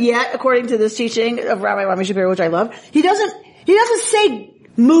them yet, according to this teaching of Rabbi Rami Shapiro, which I love. He doesn't say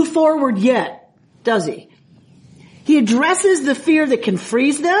move forward yet, does he? He addresses the fear that can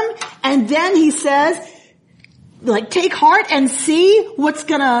freeze them, and then he says, like, take heart and see what's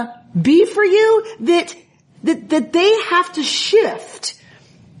gonna be for you, that they have to shift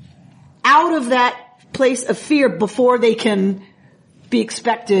out of that place of fear before they can be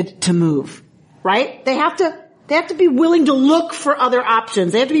expected to move. Right? They have to be willing to look for other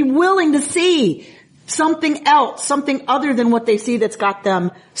options. They have to be willing to see something else, something other than what they see that's got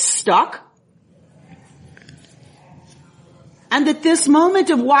them stuck. And that this moment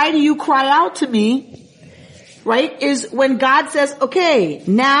of why do you cry out to me, right, is when God says, okay,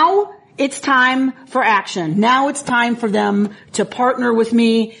 now it's time for action. Now it's time for them to partner with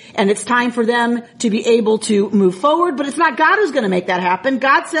me, and it's time for them to be able to move forward. But it's not God who's going to make that happen.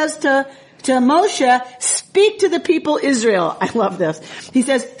 God says to Moshe, speak to the people Israel. I love this. He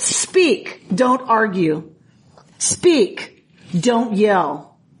says, speak, don't argue. Speak, don't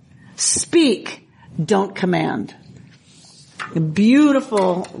yell. Speak, don't command. A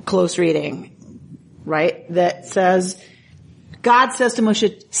beautiful close reading, right? That says, God says to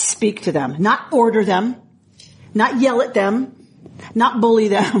Moshe, speak to them, not order them, not yell at them, not bully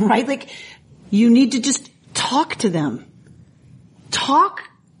them, right? Like, you need to just talk to them. Talk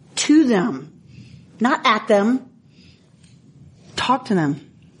to them, not at them. Talk to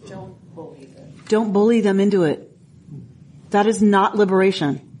them. Don't bully them. Don't bully them into it. That is not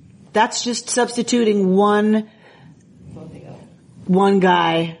liberation. That's just substituting one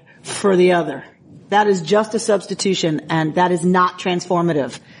guy for the other. That is just a substitution, and that is not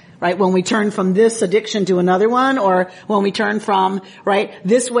transformative. Right? When we turn from this addiction to another one, or when we turn from, right,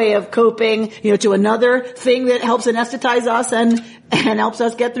 this way of coping, to another thing that helps anesthetize us and helps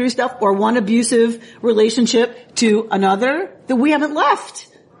us get through stuff, or one abusive relationship to another, that we haven't left.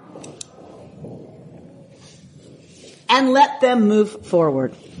 And let them move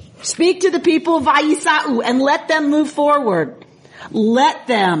forward. Speak to the people, vayisa'u, and let them move forward. Let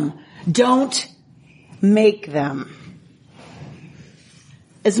them. Don't make them.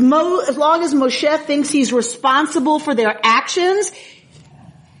 As long as Moshe thinks he's responsible for their actions,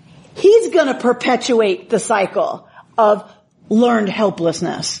 he's gonna perpetuate the cycle of learned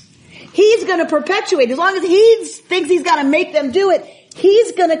helplessness. He's gonna perpetuate, as long as he thinks he's gotta make them do it,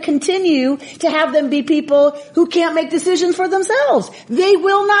 he's gonna continue to have them be people who can't make decisions for themselves. They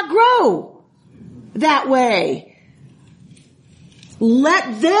will not grow that way.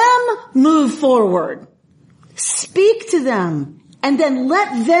 Let them move forward. Speak to them. And then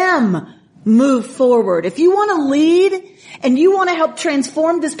let them move forward. If you want to lead and you want to help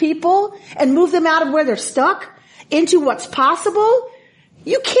transform this people and move them out of where they're stuck into what's possible,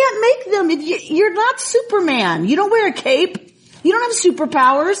 you can't make them. You're not Superman. You don't wear a cape. You don't have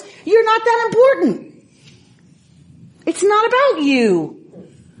superpowers. You're not that important. It's not about you.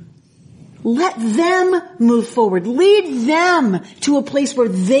 Let them move forward. Lead them to a place where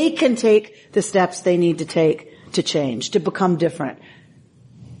they can take the steps they need to take to change, to become different.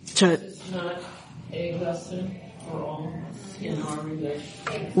 It's not a lesson for all in our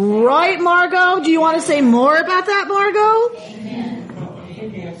relationship. Right, Margot? Do you want to say more about that, Margot? I'm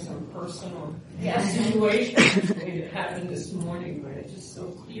thinking of some personal situations that happened this morning where it's just so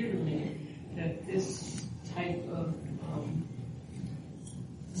clear to me that this type of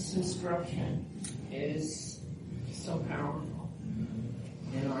this instruction is so powerful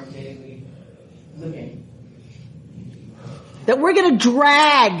in our daily living. That we're going to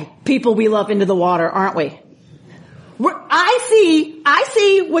drag people we love into the water, aren't we? I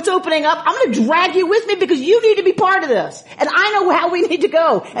see what's opening up. I'm going to drag you with me because you need to be part of this. And I know how we need to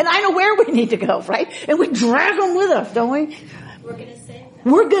go. And I know where we need to go, right? And we drag them with us, don't we? We're going to save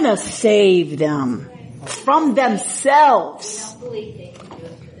them. We're going to save them from themselves. We don't believe they can do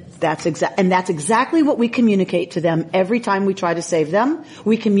it for themselves. That's exactly what we communicate to them every time we try to save them.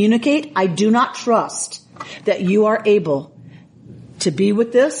 We communicate, I do not trust that you are able to be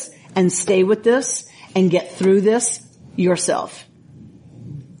with this and stay with this and get through this yourself.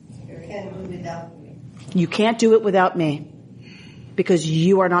 You can't do without me. You can't do it without me because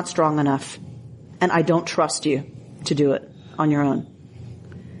you are not strong enough and I don't trust you to do it on your own.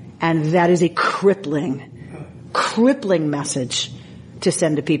 And that is a crippling message to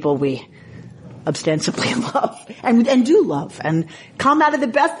send to people we ostensibly love and do love and come out of the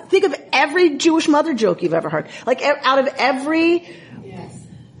best. Think of every Jewish mother joke you've ever heard. Like out of every,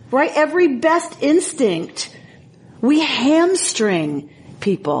 right, every best instinct, we hamstring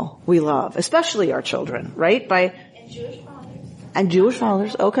people we love, especially our children, right? And Jewish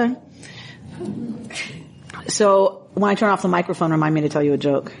fathers, okay. So when I turn off the microphone, remind me to tell you a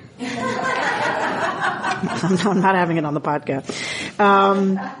joke. I'm not having it on the podcast.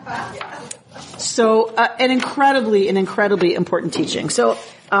 An incredibly important teaching. So,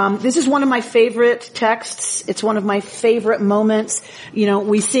 this is one of my favorite texts. It's one of my favorite moments. You know,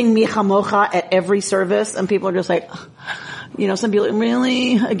 we sing Mi Chamocha at every service and people are just like, you know, some people,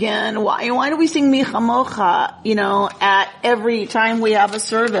 really? Again? Why do we sing Mi Chamocha, you know, at every time we have a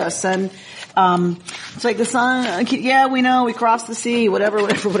service? And, it's like the sun, yeah, we know, we crossed the sea, whatever,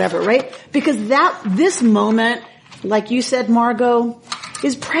 right? Because this moment, like you said, Margot,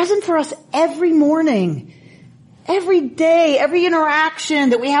 is present for us every morning, every day, every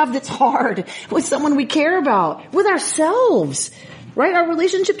interaction that we have that's hard with someone we care about, with ourselves, right? Our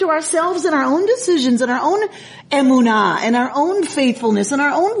relationship to ourselves and our own decisions and our own emunah and our own faithfulness and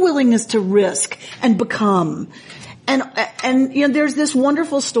our own willingness to risk and become. And you know, there's this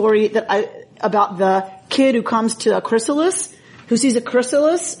wonderful story about the kid who comes to a chrysalis, who sees a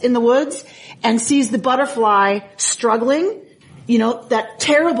chrysalis in the woods and sees the butterfly struggling, you know, that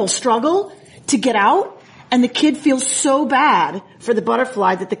terrible struggle to get out. And the kid feels so bad for the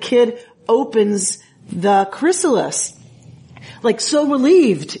butterfly that the kid opens the chrysalis, like so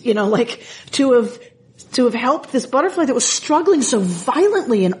relieved, you know, like to have helped this butterfly that was struggling so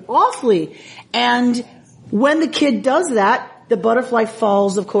violently and awfully. And when the kid does that, the butterfly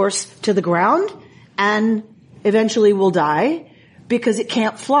falls, of course, to the ground and eventually will die because it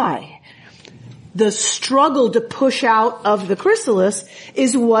can't fly. The struggle to push out of the chrysalis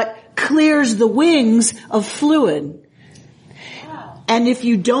is what clears the wings of fluid. And if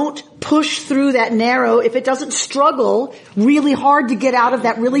you don't push through that narrow, if it doesn't struggle really hard to get out of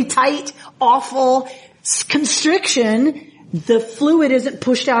that really tight, awful constriction, the fluid isn't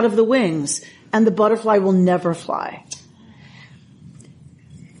pushed out of the wings and the butterfly will never fly.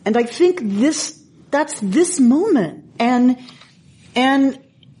 And I think that's this moment. And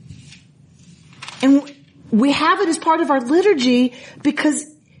we have it as part of our liturgy because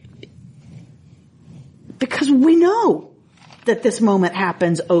we know that this moment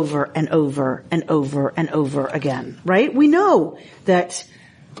happens over and over and over and over again, right? We know that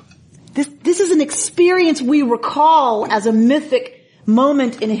this is an experience we recall as a mythic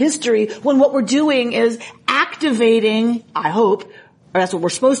moment in history when what we're doing is activating, I hope, or that's what we're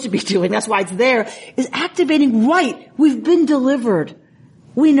supposed to be doing, that's why it's there, is activating, right, we've been delivered.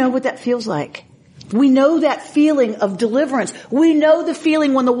 We know what that feels like. We know that feeling of deliverance. We know the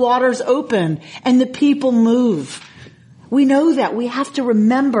feeling when the waters open and the people move. We know that. We have to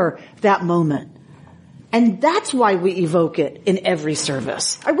remember that moment. And that's why we evoke it in every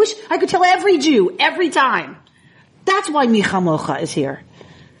service. I wish I could tell every Jew, every time. That's why Mi Chamocha is here.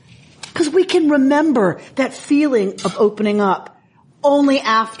 Because we can remember that feeling of opening up only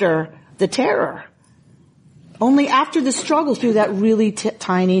after the terror. Only after the struggle through that really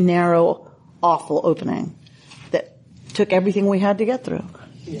tiny, narrow, awful opening that took everything we had to get through.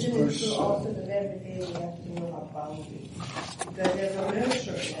 Isn't it true also that every day we have to know our boundaries? Because there's a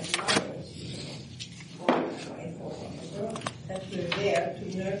nurturing as mothers, that we're there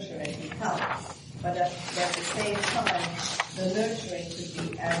to nurture and to help. But at the same time, the nurturing could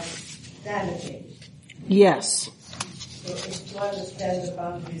be as damaging. Yes. So it's to understand the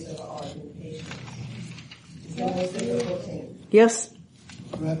boundaries of our education. It's the most difficult thing. Yes?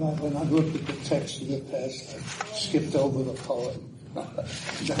 Rabbi, when I looked at the text of the past, I skipped over the poem.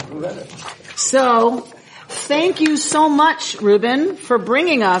 Never read it. So, thank you so much, Reuben, for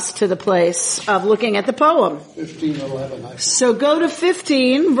bringing us to the place of looking at the poem. 15:11. So go to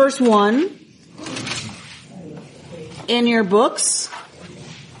 15, verse 1 in your books.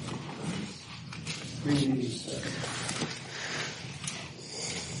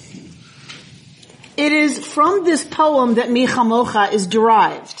 It is from this poem that Mi Chamocha is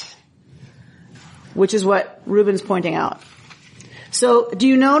derived, which is what Reuben's pointing out. So do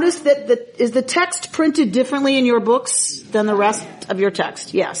you notice that is the text printed differently in your books than the rest of your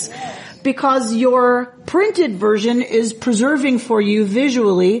text? Yes. Because your printed version is preserving for you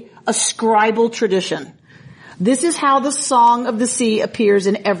visually a scribal tradition. This is how the Song of the Sea appears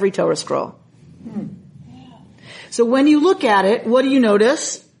in every Torah scroll. So when you look at it, what do you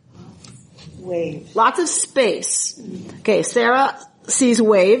notice? Waves. Lots of space. Okay, Sarah sees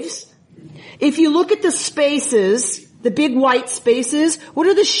waves. If you look at the spaces, the big white spaces, what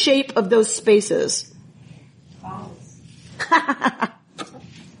are the shape of those spaces?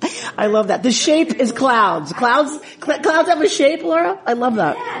 I love that. The shape is clouds. Clouds have a shape, Laura? I love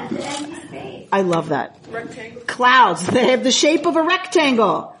that. Yeah, I love that. Rectangle. Clouds, they have the shape of a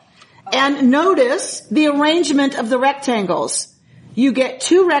rectangle. And notice the arrangement of the rectangles. You get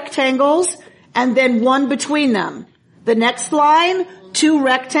 2 rectangles and then 1 between them. The next line, 2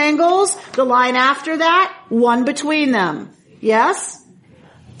 rectangles. The line after that, 1 between them. Yes?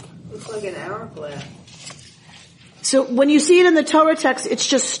 Looks like an hourglass. So when you see it in the Torah text, it's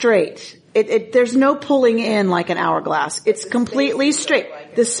just straight. There's no pulling in like an hourglass. It's completely straight.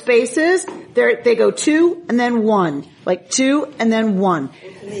 The spaces, they go 2 and then 1. Like 2 and then 1.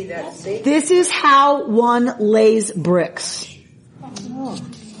 This is how one lays bricks.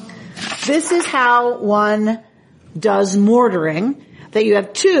 This is how one does mortaring. That you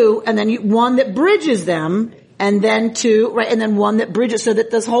have 2 and then 1 that bridges them and then 2, right, and then 1 that bridges so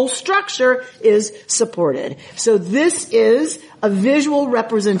that this whole structure is supported. So this is a visual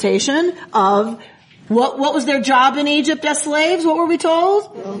representation of what was their job in Egypt as slaves? What were we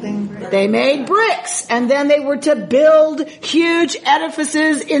told? Building bricks. They made bricks and then they were to build huge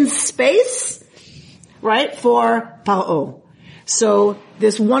edifices in space, right, for Pa'o. So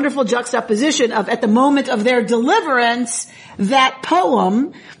this wonderful juxtaposition of at the moment of their deliverance, that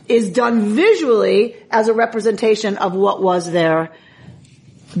poem is done visually as a representation of what was the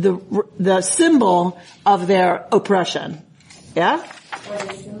symbol of their oppression. Yeah? Or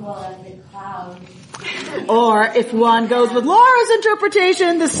the symbol of the cloud. Or if one goes with Laura's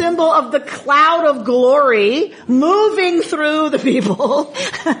interpretation, the symbol of the cloud of glory moving through the people.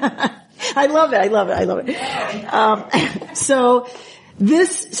 I love it. So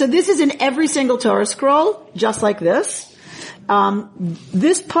this is in every single Torah scroll, just like this.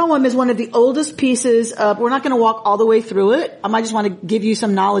 This poem is one of the oldest pieces of, we're not going to walk all the way through it. I just want to give you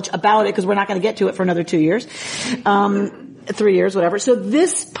some knowledge about it because we're not going to get to it for another 2 years. 3 years, whatever. So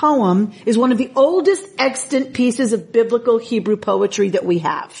this poem is one of the oldest extant pieces of biblical Hebrew poetry that we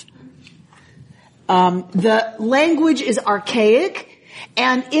have. The language is archaic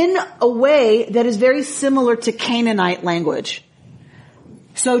and in a way that is very similar to Canaanite language.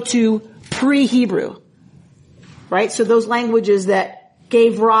 So to pre-Hebrew. Right? So those languages that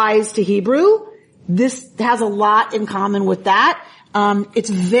gave rise to Hebrew, this has a lot in common with that. It's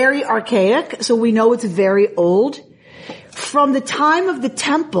very archaic, so we know it's very old. From the time of the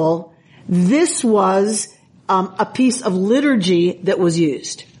temple, this was a piece of liturgy that was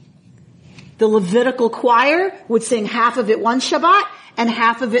used. The Levitical choir would sing half of it one Shabbat and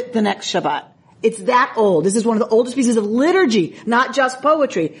half of it the next Shabbat. It's that old. This is one of the oldest pieces of liturgy, not just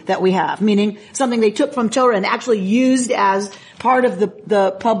poetry, that we have, meaning something they took from Torah and actually used as part of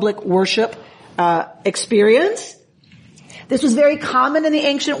the public worship experience. This was very common in the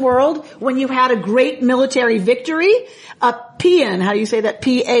ancient world when you had a great military victory. A paean, how do you say that?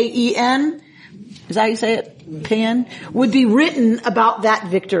 P-A-E-N? Is that how you say it? Paean? Would be written about that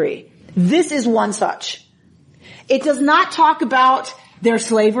victory. This is one such. It does not talk about their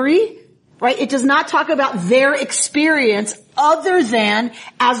slavery. Right? It does not talk about their experience other than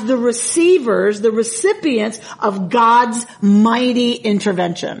as the receivers, the recipients of God's mighty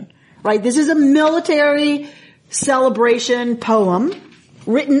intervention. Right? This is a military celebration poem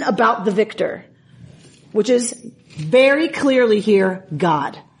written about the victor, which is very clearly here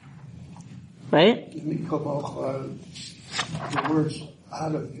God. Right? The words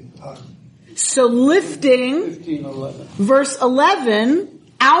out of it. So lifting 15:11. verse 11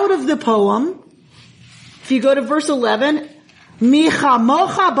 out of the poem, if you go to verse 11, Mi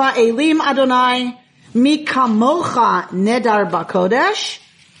chamocha ba'elim Adonai, mi kamocha nedar ba'kodesh.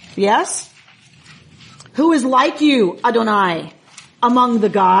 Yes? Who is like you, Adonai, among the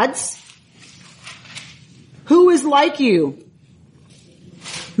gods? Who is like you?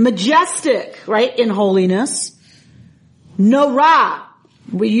 Majestic, right, in holiness. Norah.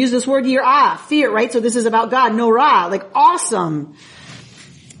 We use this word yirah, fear, right? So this is about God. Norah, like awesome.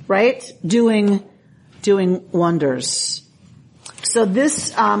 Right? Doing wonders. So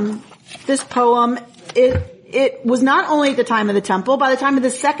this poem, it was not only at the time of the temple. By the time of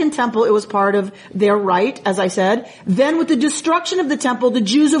the second temple, it was part of their rite, as I said. Then with the destruction of the temple, the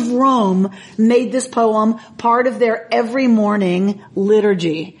Jews of Rome made this poem part of their every morning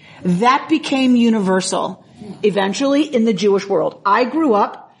liturgy. That became universal eventually in the Jewish world. I grew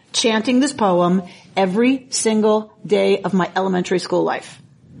up chanting this poem every single day of my elementary school life.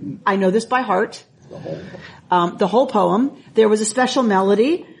 I know this by heart. The whole poem. There was a special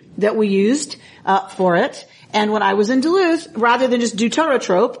melody that we used for it. And when I was in Duluth, rather than just do Torah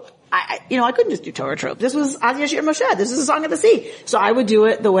trope, I couldn't just do Torah trope. This was Az Yashir Moshe. This is a Song of the Sea. So I would do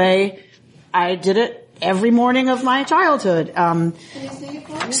it the way I did it every morning of my childhood.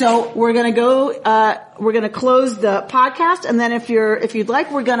 So we're gonna close the podcast, and then if you'd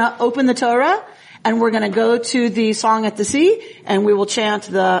like, we're gonna open the Torah, and we're gonna go to the Song at the Sea, and we will chant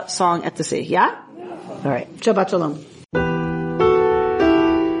the Song at the Sea. Yeah? All right. Shabbat Shalom.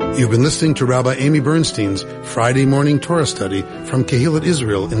 You've been listening to Rabbi Amy Bernstein's Friday morning Torah study from Kehillat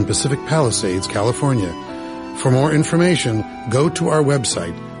Israel in Pacific Palisades, California. For more information, go to our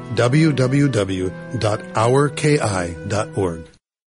website, www.ourki.org.